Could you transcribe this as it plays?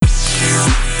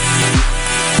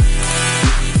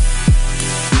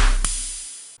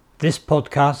This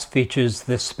podcast features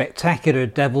the spectacular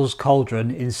Devil's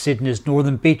Cauldron in Sydney's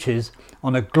northern beaches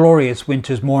on a glorious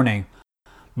winter's morning.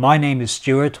 My name is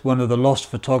Stuart, one of the Lost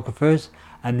photographers,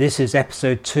 and this is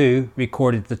episode 2,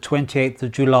 recorded the 28th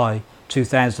of July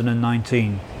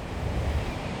 2019.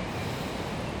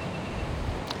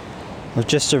 I've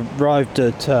just arrived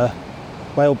at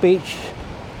Whale Beach.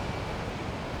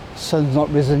 Sun's not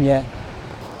risen yet,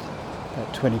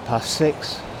 about 20 past 6,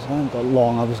 so I haven't got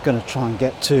long. I was going to try and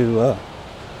get to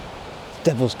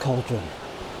Devil's Cauldron.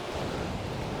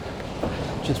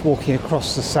 Just walking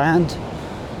across the sand,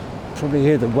 probably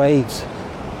hear the waves.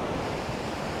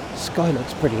 The sky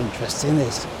looks pretty interesting.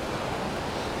 There's a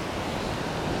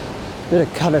bit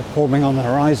of colour forming on the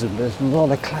horizon, but there's a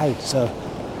lot of clouds, so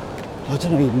I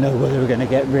don't even know whether we're going to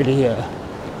get really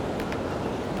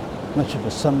much of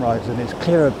a sunrise. And it's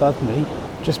clear above me.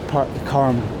 Just parked the car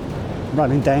and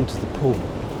running down to the pool.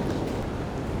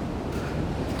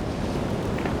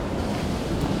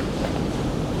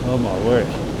 Oh my word,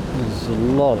 there's a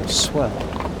lot of swell.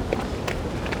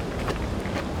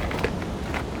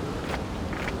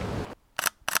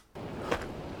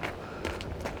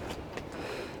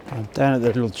 I'm down at the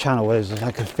little channel where there's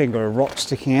like a finger of rock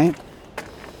sticking out.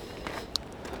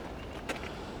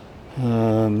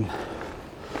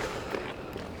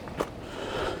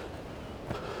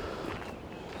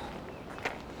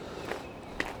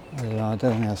 I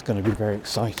don't think that's going to be very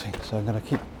exciting, so I'm going to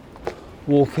keep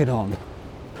walking on.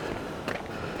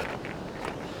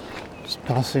 Just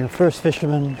passing a first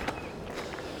fisherman.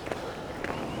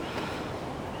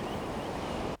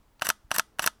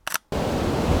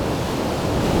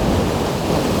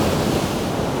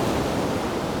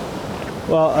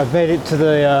 Well, I've made it to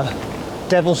the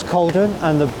Devil's Cauldron,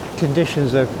 and the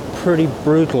conditions are pretty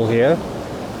brutal here.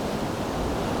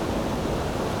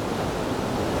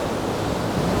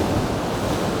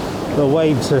 The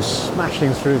waves are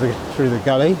smashing through the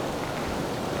gully. In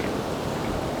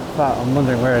fact, I'm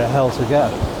wondering where the hell to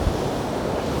go.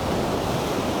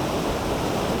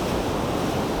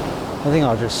 I think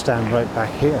I'll just stand right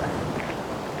back here.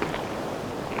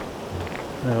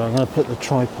 Now I'm going to put the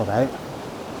tripod out.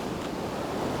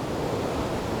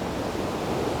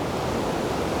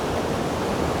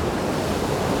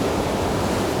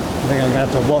 I think I'm going to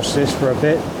have to watch this for a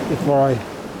bit before I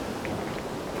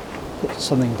put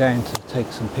something down to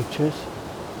take some pictures.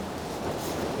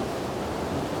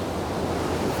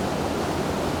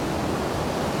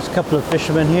 There's a couple of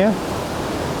fishermen here,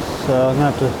 so I'm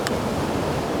going to have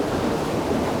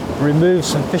to remove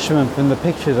some fishermen from the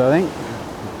pictures, I think.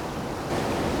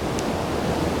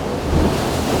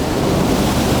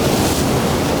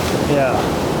 Yeah,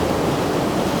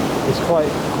 it's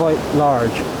quite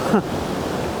large.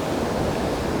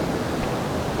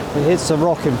 It hits the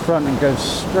rock in front and goes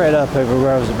straight up over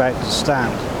where I was about to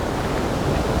stand.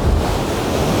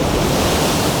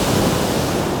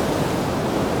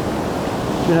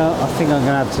 You know, I think I'm going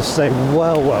to have to stay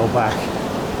well back.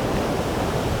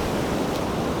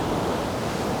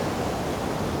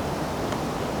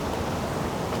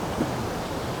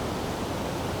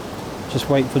 Just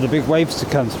wait for the big waves to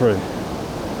come through.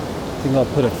 I think I'll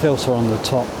put a filter on the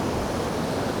top.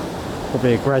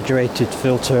 Probably a graduated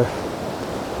filter,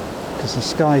 because the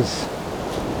sky's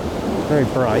very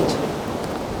bright.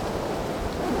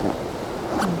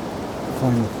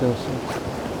 Find the filter.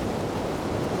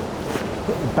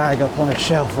 Put the bag up on a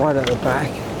shelf right at the back.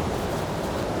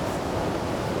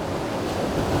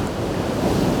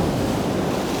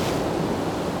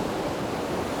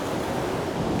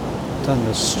 Done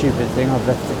the stupid thing, I've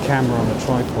left the camera on a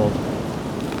tripod.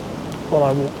 While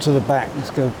I walk to the back, let's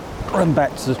go run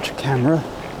back to the camera.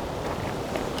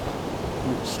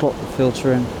 Slot the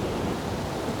filter in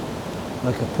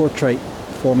like a portrait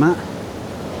format,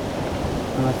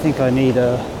 and I think I need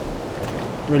a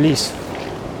release.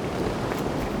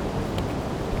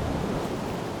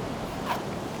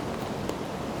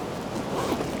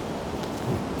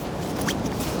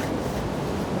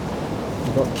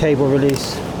 I've got cable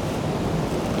release.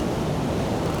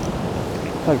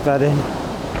 Plug that in.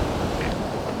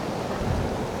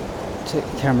 Take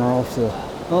the camera off the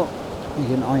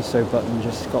an ISO button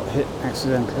just got hit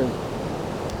accidentally.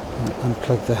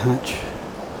 Unplug the hatch.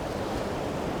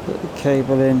 Put the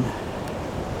cable in.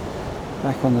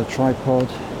 Back on the tripod.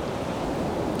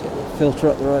 Get the filter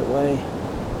up the right way.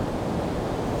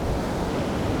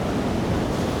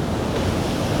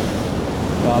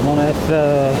 Well, I'm on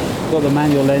got the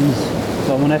manual lens,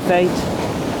 so I'm on f8.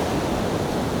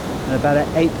 And about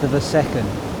 1/8 of a second.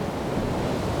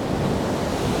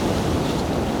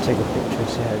 Take a picture,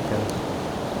 see how it goes.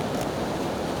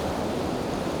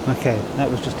 Okay, that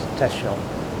was just a test shot.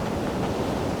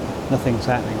 nothing's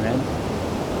happening then.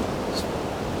 It's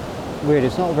weird,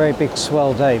 it's not a very big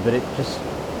swell day, but it just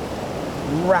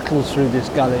rattles through this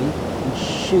gully and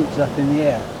shoots up in the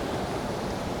air.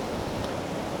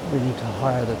 We need to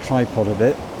higher the tripod a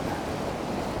bit.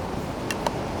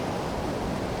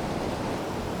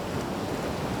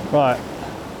 Right,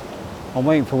 I'm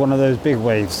waiting for one of those big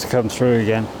waves to come through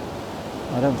again.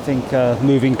 I don't think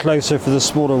moving closer for the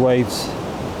smaller waves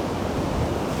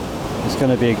is going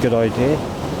to be a good idea.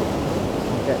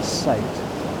 I'll get soaked.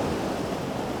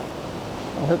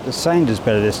 I hope the sound is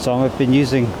better this time. I've been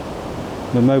using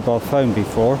my mobile phone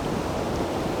before,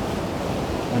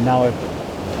 and now I've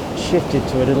shifted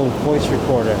to a little voice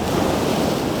recorder.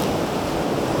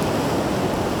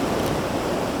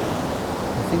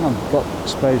 I think I've got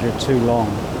exposure too long.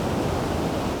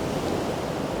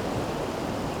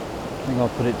 I think I'll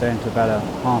put it down to about a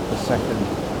half a second.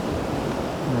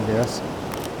 Maybe that's a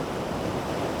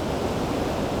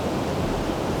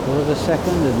quarter of a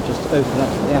second, and just open up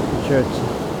the aperture to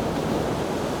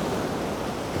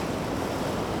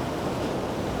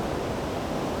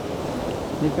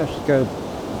maybe I should go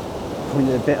point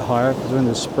it a bit higher, because when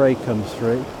the spray comes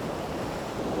through.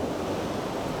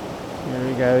 Here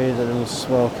we go, here's a little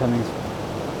swell coming through.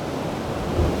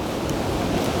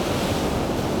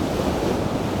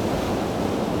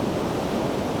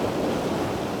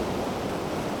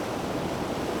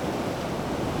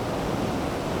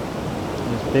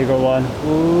 There's a bigger one.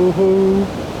 Woohoo!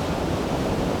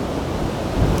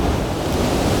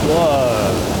 Whoa!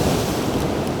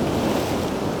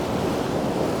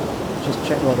 Just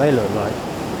check what they look like.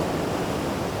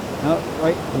 Oh,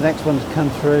 wait, the next one's come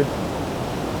through.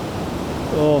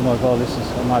 Oh my god,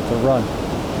 I might have to run.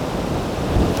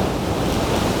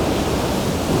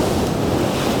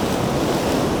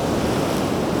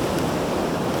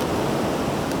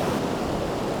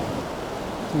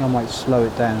 I think I might slow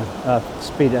it down,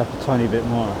 speed it up a tiny bit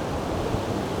more.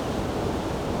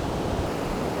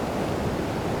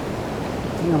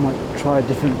 I think I might try a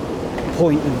different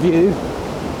point of view.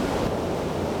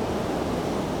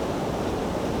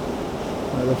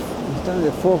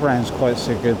 The foreground's quite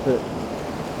so good, but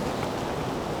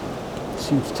it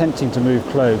seems tempting to move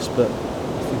close, but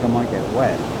I think I might get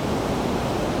wet.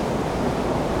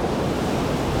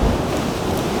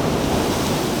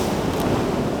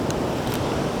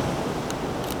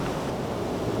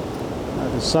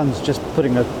 The sun's just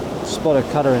putting a spot of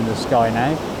colour in the sky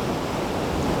now.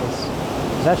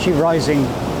 It's actually rising.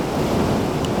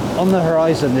 On the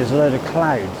horizon there's a load of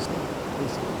clouds.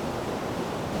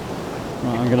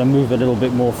 Right, I'm going to move a little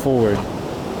bit more forward.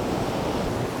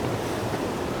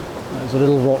 There's a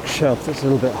little rock shelf that's a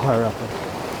little bit higher up.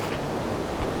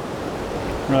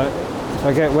 Right, if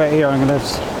I get wet here I'm going to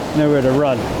have nowhere to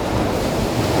run.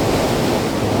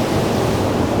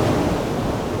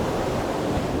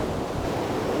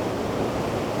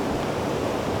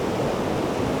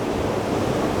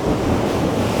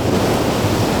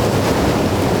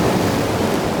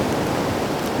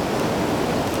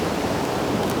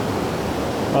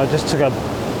 I just took a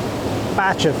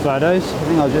batch of photos. I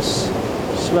think I'll just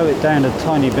slow it down a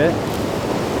tiny bit.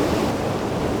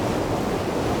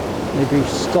 Maybe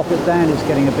stop it down, it's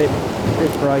getting a bit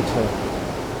brighter.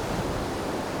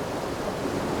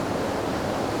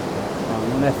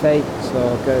 I'm on F8, so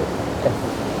I'll go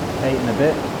F8 in a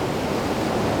bit.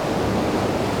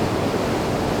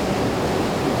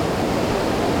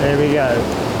 There we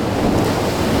go.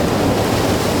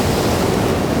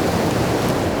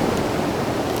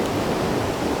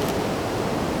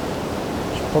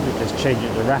 Probably just change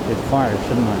it to rapid fire,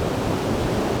 shouldn't I?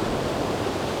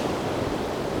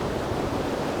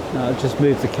 No, I'll just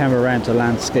move the camera around to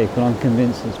landscape, and I'm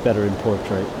convinced it's better in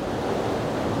portrait.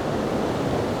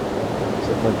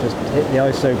 So if I just hit the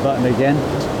ISO button again.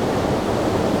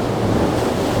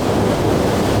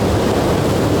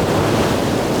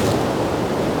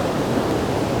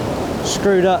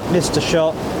 Screwed up, missed a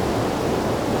shot.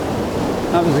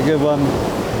 That was a good one.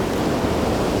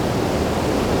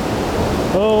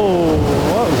 Oh,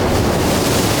 whoa.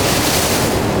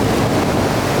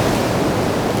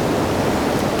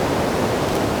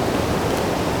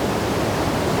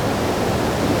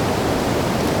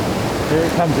 Here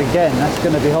it comes again. That's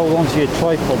going to be hold on to your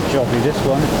tripod jobby, this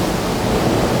one.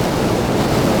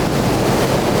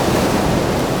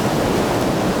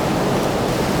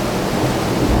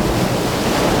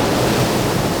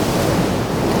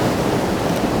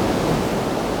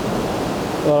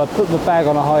 Well, I put my bag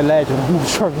on a high ledge and I'm not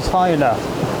sure if it's high enough.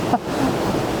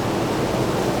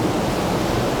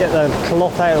 Get the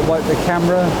cloth out and wipe the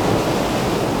camera.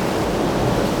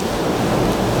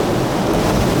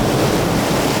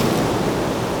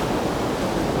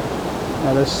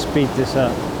 let's speed this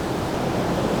up.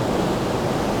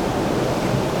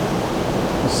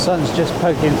 The sun's just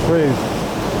poking through.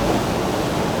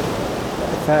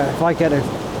 If I get a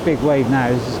big wave now,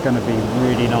 this is going to be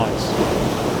really nice.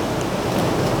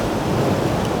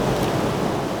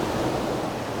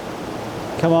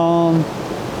 Come on,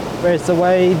 where's the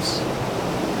waves?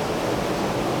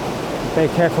 Be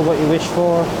careful what you wish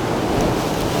for.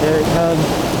 Here it comes.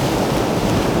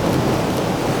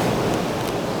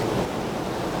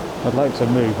 I'd like to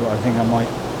move, but I think I might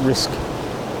risk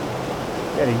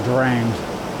getting drowned.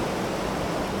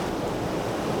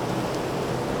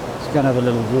 Just gonna have a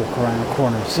little walk around the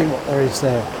corner and see what there is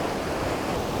there.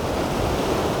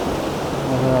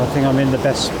 I think I'm in the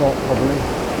best spot probably.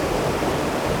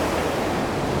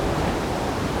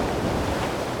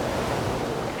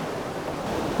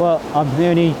 Well, I'm the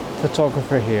only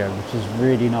photographer here, which is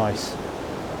really nice.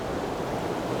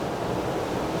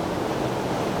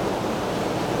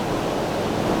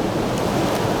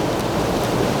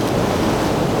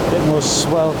 Bit more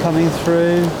swell coming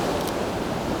through.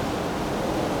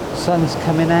 Sun's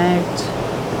coming out.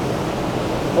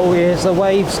 Oh, here's the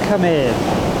waves come in.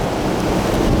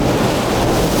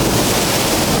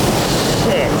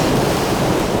 Shit.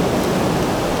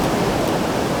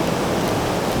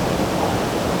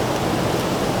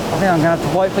 I think I'm going to have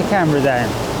to wipe the camera down.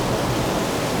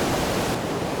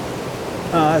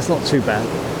 Oh, that's not too bad.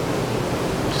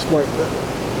 Just wipe the...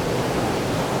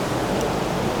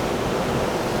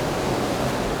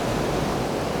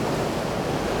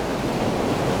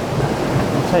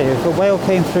 I'll tell you, if a whale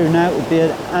came through now, it would be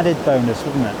an added bonus,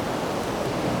 wouldn't it?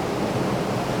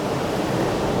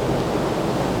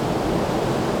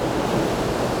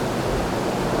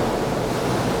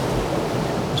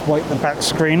 Just wipe the back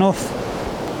screen off.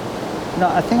 No,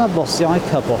 I think I've lost the eye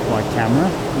cup off my camera.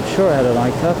 I'm sure I had an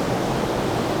eye cup.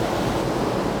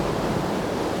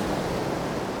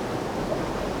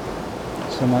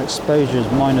 So my exposure is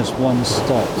 -1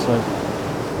 stop, so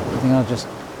I think I'll just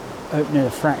open it a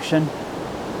fraction.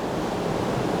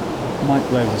 Might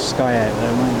blow the sky out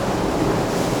there, won't it?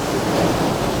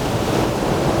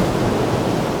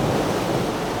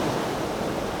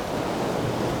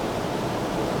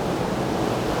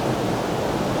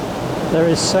 There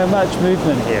is so much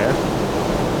movement here.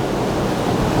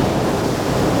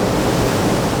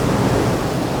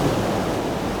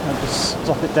 I'll just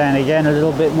stop it down again a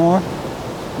little bit more.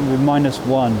 Maybe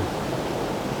 -1.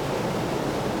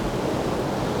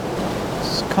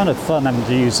 It's kind of fun having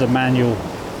to use the manual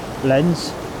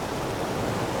lens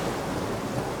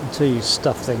until you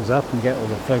stuff things up and get all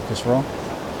the focus wrong.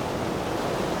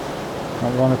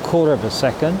 Right, we're on 1/4 of a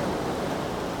second.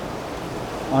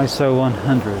 ISO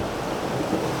 100.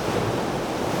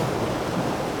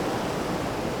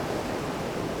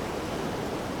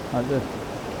 The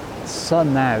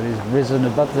sun now is risen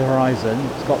above the horizon.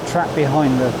 It's got trapped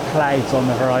behind the clouds on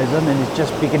the horizon and it's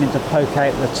just beginning to poke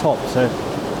out the top. So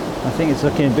I think it's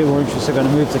looking a bit more interesting. I'm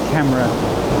going to move the camera,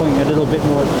 pointing a little bit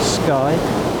more at the sky.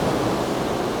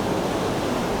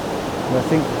 But I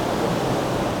think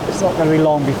it's not going to be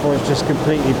long before it's just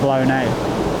completely blown out.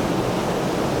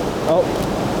 Oh,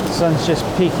 the sun's just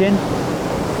peeking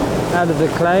out of the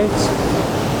clouds.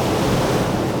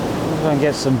 I'm going to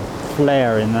get some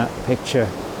flare in that picture.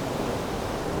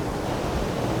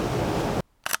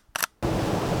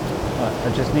 Right, I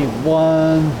just need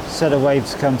one set of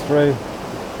waves to come through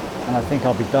and I think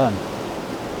I'll be done.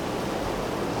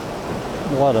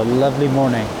 What a lovely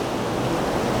morning.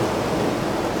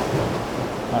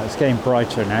 Right, it's getting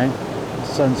brighter now. The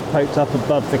sun's poked up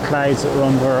above the clouds that are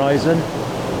on the horizon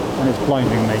and it's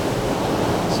blinding me.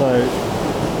 So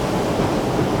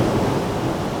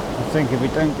I think if we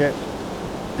don't get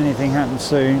anything happen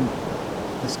soon,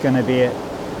 it's going to be it.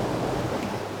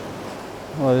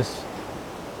 Well, there's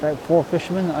about 4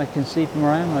 fishermen that I can see from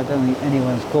around, and I don't think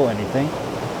anyone's caught anything.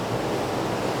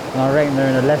 And I reckon they're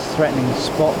in a less threatening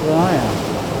spot than I am.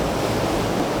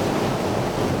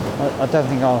 I don't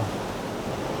think I'll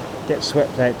get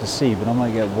swept out to sea, but I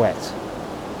might get wet.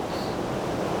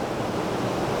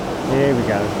 Here we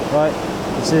go. Right,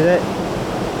 this is it.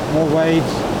 More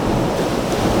waves.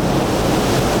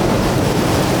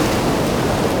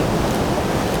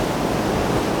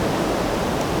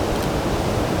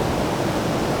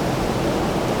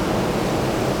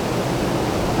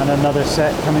 And another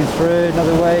set coming through,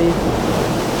 another wave.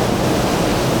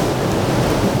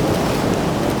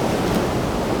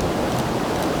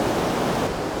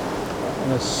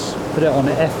 Let's put it on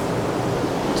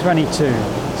F22,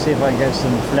 see if I can get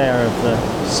some flare of the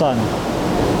sun.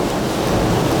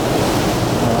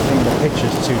 Oh, I think the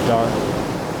picture's too dark.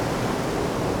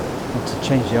 I have to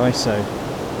change the ISO.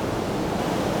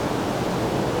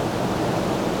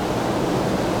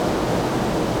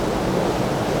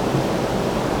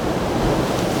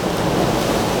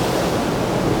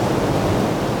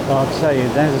 Well, I'll tell you,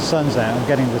 now the sun's out, I'm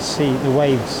getting to see the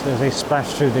waves as they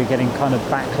splash through, they're getting kind of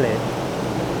backlit.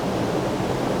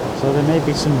 So there may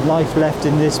be some life left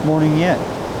in this morning yet.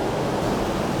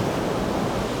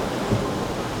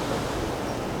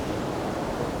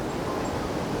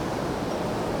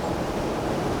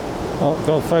 Oh,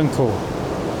 got a phone call.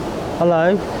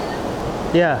 Hello?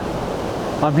 Yeah,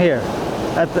 I'm here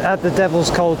at the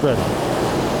Devil's Cauldron.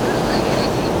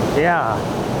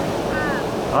 Yeah,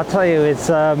 I'll tell you, it's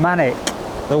manic.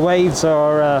 The waves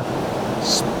are,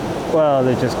 well,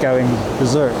 they're just going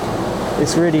berserk.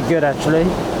 It's really good actually.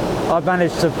 I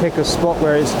managed to pick a spot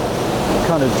where it's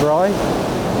kind of dry.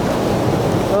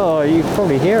 Oh, you can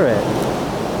probably hear it.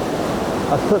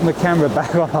 I've put my camera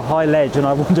back on a high ledge and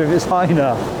I wonder if it's high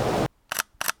enough.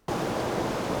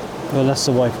 Well, that's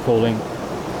the wife calling.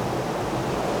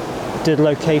 Did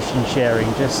location sharing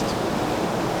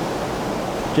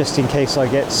just in case I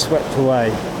get swept away.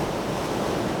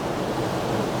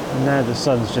 And now the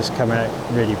sun's just come out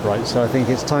really bright, so I think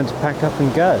it's time to pack up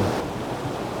and go.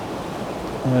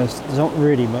 There's not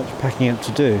really much packing up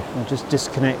to do. I'll just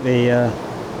disconnect the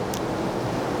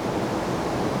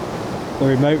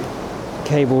remote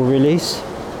cable release,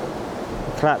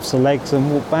 collapse the legs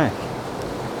and walk back.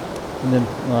 And then,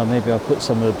 well, maybe I'll put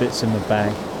some of the bits in the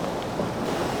bag.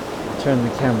 Turn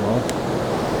the camera off.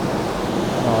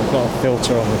 Oh, I've got a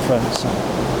filter on the front. So.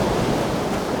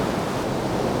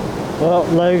 Well,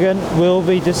 Logan will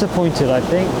be disappointed, I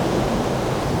think.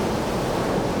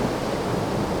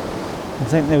 I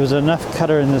think there was enough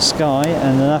colour in the sky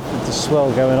and enough of the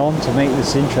swell going on to make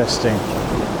this interesting.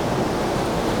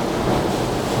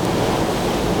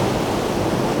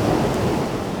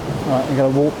 Right, I'm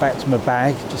going to walk back to my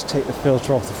bag, just take the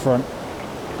filter off the front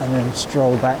and then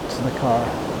stroll back to the car.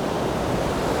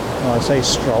 Well, I say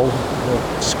stroll, or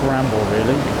scramble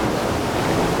really.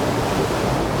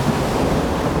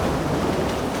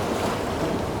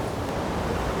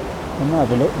 I might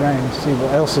have a look round and see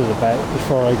what else is about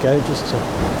before I go, just to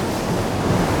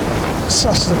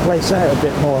suss the place out a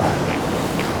bit more.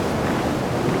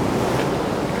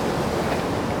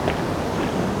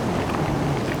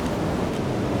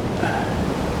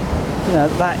 You know,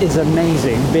 that is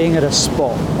amazing, being at a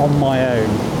spot on my own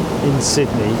in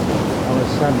Sydney on a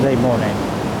Sunday morning.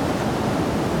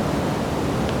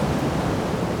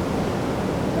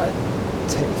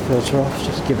 Take the filter off,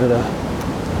 just give it a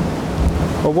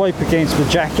wipe against the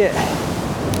jacket.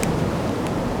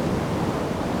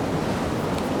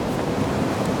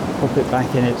 Pop it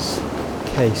back in its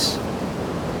case.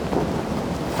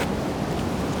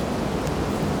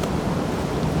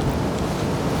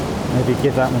 Maybe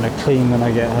give that one a clean when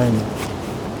I get home.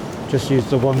 Just use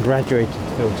the one graduated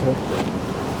filter.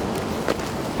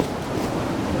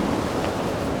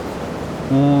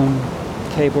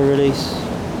 Cable release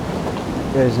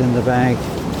goes in the bag.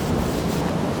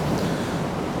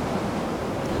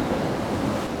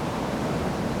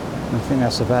 I think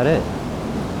that's about it.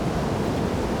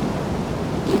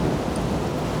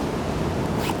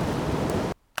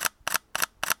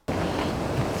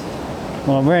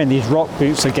 Well, I'm wearing these rock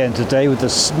boots again today with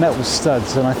the metal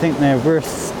studs, and I think they're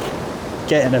worth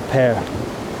getting a pair.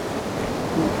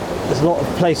 There's a lot of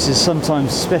places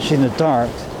sometimes, especially in the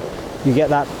dark, you get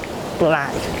that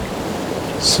black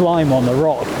slime on the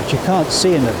rock, which you can't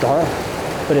see in the dark,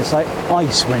 but it's like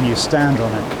ice when you stand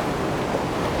on it.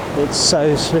 It's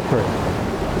so slippery.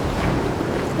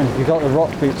 And if you've got the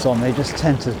rock boots on, they just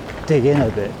tend to dig in a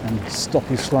bit and stop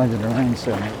you sliding around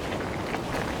so much.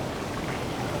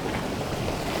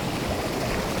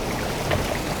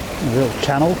 A little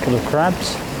channel full of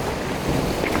crabs.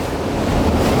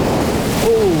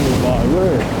 Oh my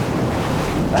word.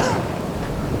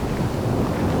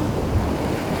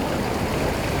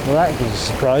 Well, that was a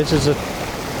surprise. There's a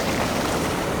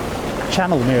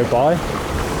channel nearby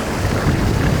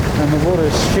and the water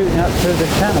is shooting up through the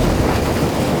channel.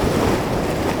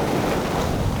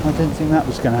 I didn't think that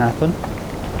was going to happen.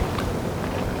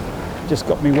 Just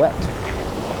got me wet.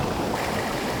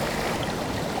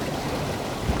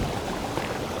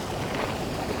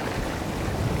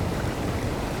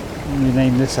 We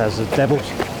name this as a Devil's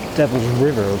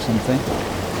River or something.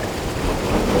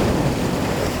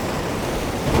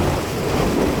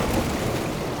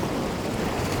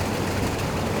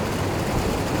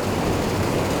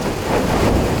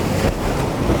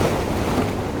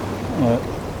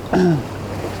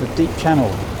 It's a deep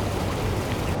channel.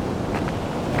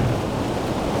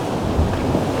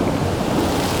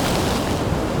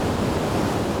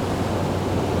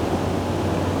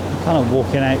 I'm kind of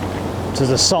walking out to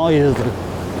the side of the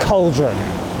cauldron.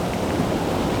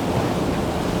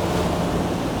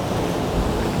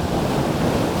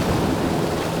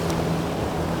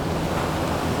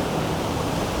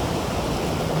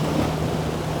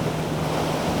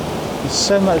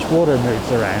 so much water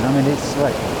moves around. I mean, it's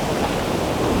like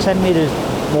 10 meters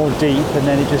more deep, and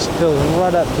then it just fills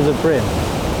right up to the brim.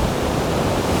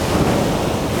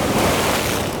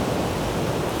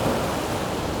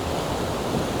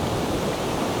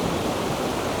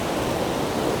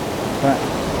 But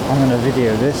I'm going to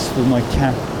video this with my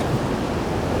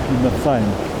with my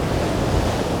phone.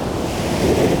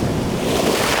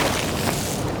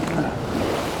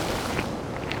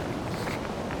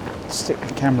 Stick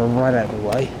the camera right out of the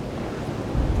way.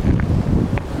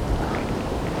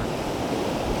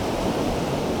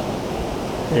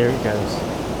 There it goes.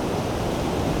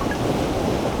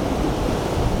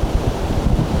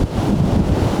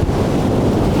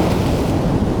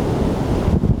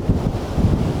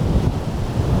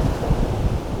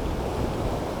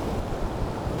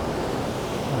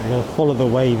 I'm going to follow the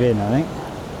wave in, I think.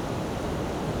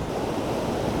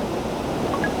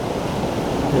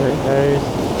 There it goes.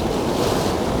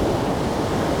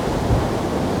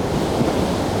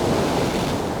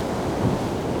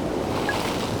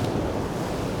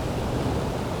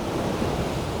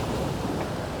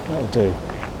 That'll do.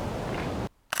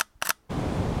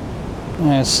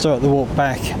 Let's start the walk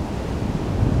back.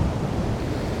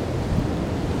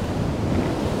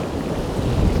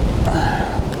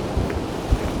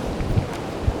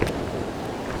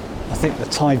 I think the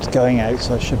tide's going out,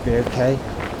 so I should be okay.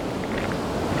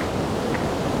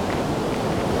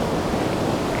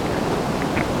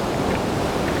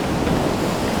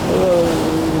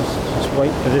 Just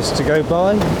wait for this to go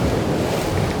by.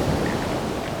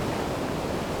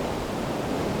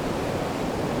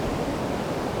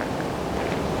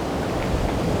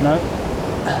 No,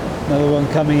 another one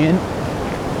coming in.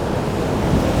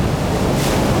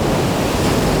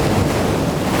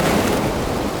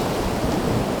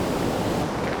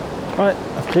 Right,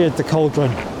 I've cleared the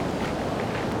Cauldron.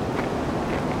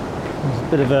 There's a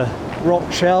bit of a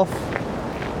rock shelf,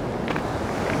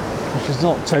 which is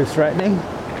not so threatening.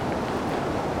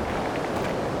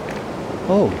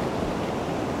 Oh,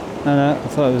 no, I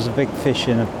thought it was a big fish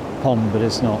in a pond, but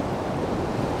it's not.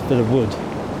 It's a bit of wood.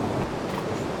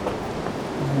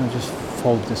 I'll just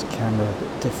fold this camera a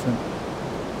bit different.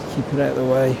 Keep it out of the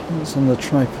way. It's on the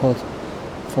tripod.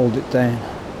 Fold it down.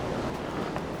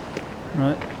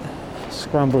 Right,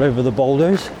 scramble over the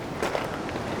boulders.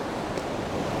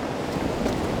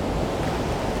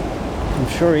 I'm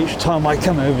sure each time I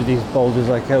come over these boulders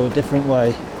I go a different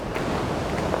way.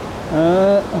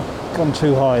 I've gone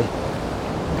too high.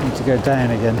 Need to go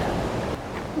down again.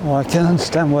 Well, I can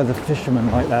understand why the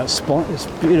fishermen like that spot. It's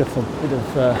beautiful. Bit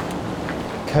of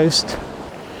coast.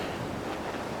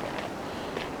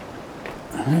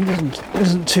 It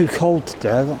isn't too cold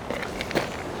today. I've got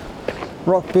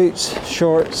rock boots,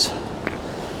 shorts,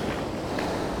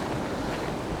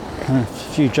 and a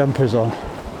few jumpers on.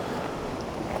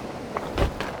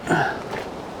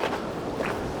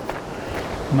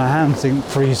 My hands didn't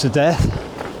freeze to death.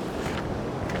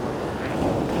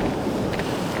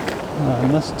 It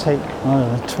must take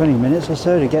 20 minutes or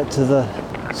so to get to the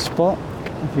spot.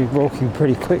 If you're walking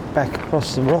pretty quick back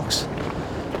across the rocks.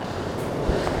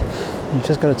 You've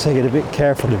just got to take it a bit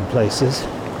careful in places.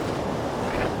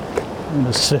 I'm going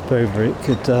to slip over it,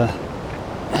 could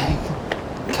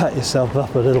cut yourself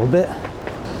up a little bit.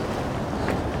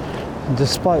 And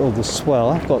despite all the swell,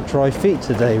 I've got dry feet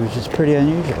today, which is pretty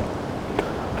unusual.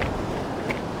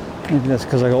 Maybe that's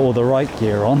because I got all the right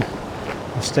gear on.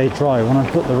 I stay dry. When I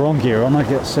put the wrong gear on, I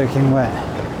get soaking wet.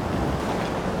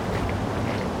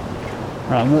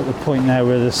 Right, I'm at the point now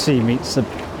where the sea meets the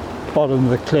bottom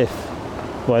of the cliff.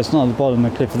 Well, it's not at the bottom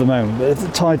of the cliff at the moment, but if the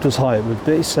tide was high it would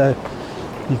be, so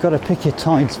you've got to pick your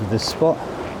tides with this spot.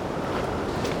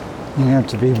 You have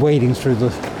to be wading through the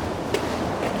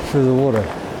water.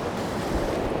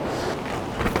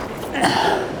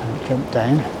 Jump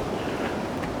down.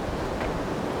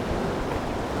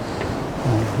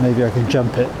 Maybe I can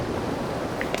jump it.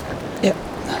 Yep.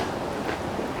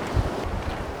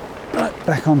 Right,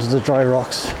 back onto the dry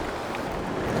rocks.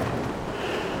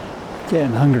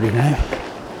 Getting hungry now.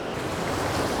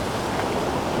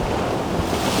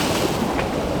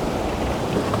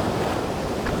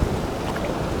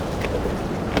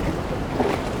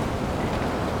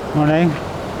 Morning.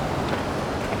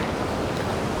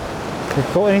 You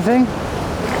caught anything?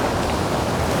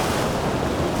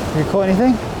 You caught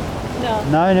anything?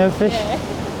 No. No fish? Yeah.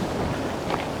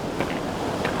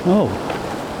 Oh,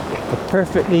 a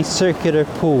perfectly circular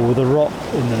pool with a rock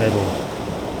in the middle.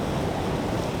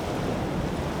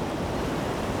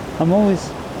 I'm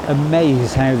always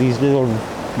amazed how these little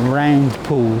round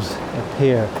pools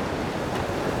appear.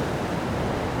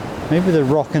 Maybe the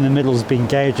rock in the middle has been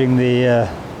gouging the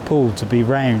pool to be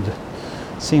round.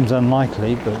 Seems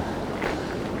unlikely, but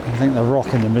I think the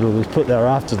rock in the middle was put there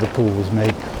after the pool was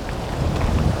made.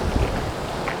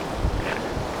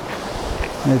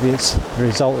 Maybe it's the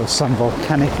result of some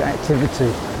volcanic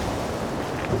activity.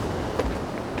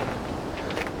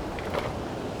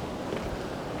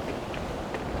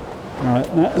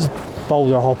 Right, that's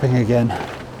boulder hopping again.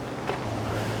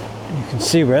 You can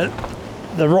see where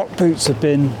the rock boots have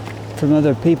been from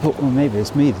other people. Well, maybe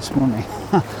it's me this morning.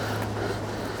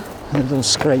 Little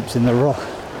scrapes in the rock.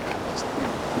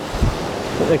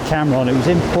 Put the camera on, it was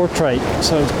in portrait,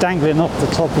 so it was dangling off the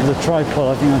top of the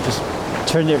tripod. I think I just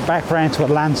turned it back around to a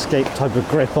landscape type of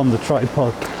grip on the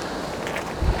tripod.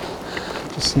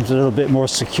 Just seems a little bit more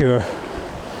secure.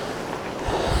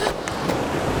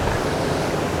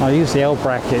 I use the L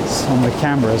brackets on the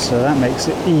camera, so that makes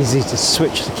it easy to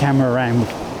switch the camera around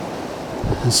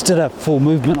and still have full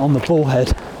movement on the bull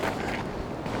head.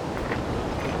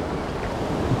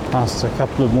 Past a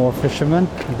couple of more fishermen.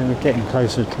 I think we're getting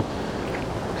closer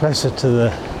to the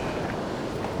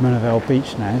Monavale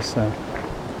beach now, so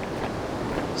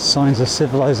signs of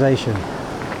civilization.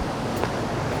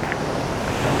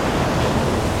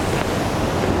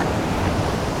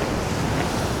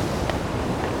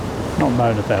 Not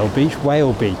Monavale Beach,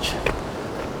 Whale Beach.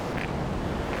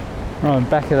 Right, I'm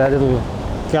back at that little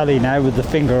gully now with the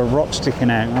finger of rock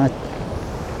sticking out.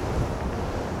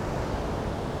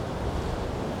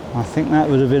 I think that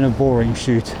would have been a boring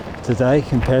shoot today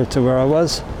compared to where I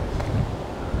was.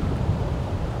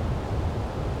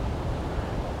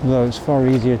 Although it's far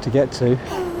easier to get to. In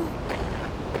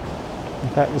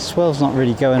fact, the swell's not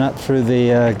really going up through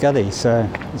the gully, so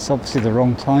it's obviously the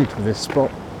wrong tide for this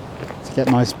spot to get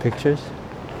nice pictures.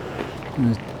 I'm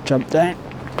going to jump down.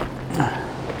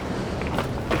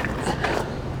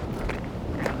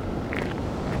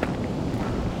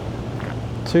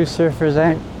 Two surfers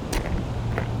out.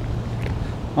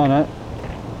 Oh no,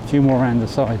 a few more around the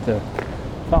side there.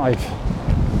 5.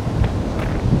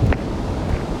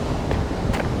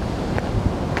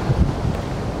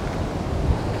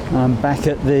 I'm back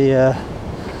at the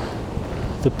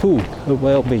pool at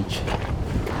Whale Beach.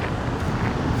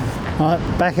 Right,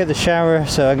 back at the shower,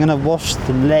 so I'm going to wash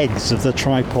the legs of the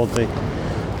tripod. They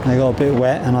got a bit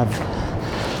wet, and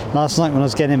last night when I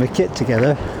was getting my kit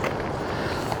together,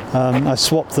 I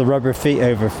swapped the rubber feet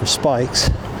over for spikes.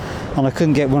 And I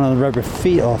couldn't get one of the rubber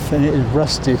feet off, and it had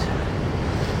rusted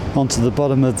onto the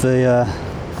bottom of the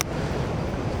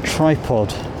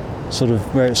tripod, sort of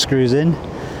where it screws in.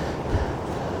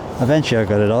 Eventually I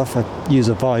got it off. I use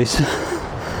a vice.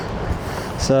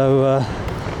 So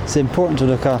it's important to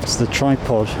look after the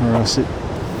tripod, or else it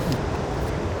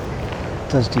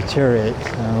does deteriorate.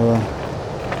 So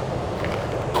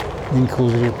then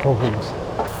causes you problems.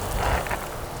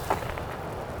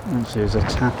 Actually, there's a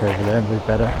tap over there, would be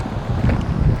better.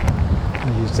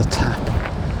 I'll use the tap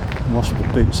and wash the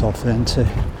boots off then too.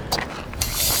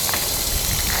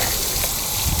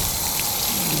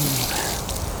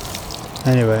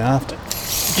 Anyway, after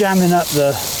jamming up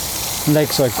the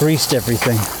legs, I greased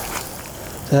everything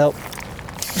to help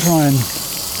try and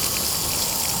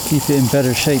keep it in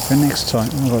better shape for next time.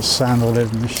 I've got sand all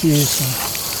over my shoes,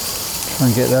 so try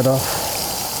and get that off.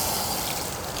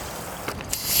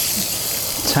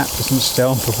 Tap doesn't stay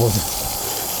on for more than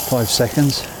 5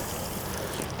 seconds.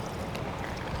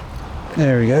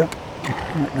 There we go.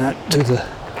 Like that, do the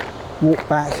walk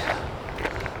back,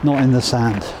 not in the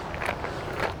sand.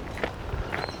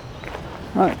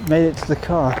 Right, made it to the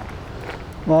car.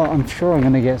 Well, I'm sure I'm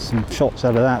going to get some shots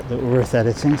out of that were worth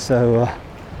editing, so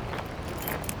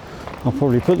I'll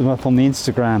probably put them up on the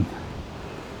Instagram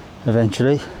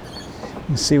eventually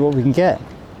and see what we can get.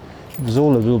 It was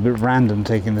all a little bit random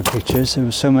taking the pictures. There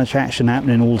was so much action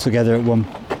happening all together at one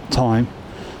time.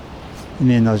 In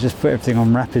the end, I'll just put everything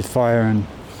on rapid fire and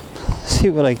see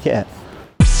what I get.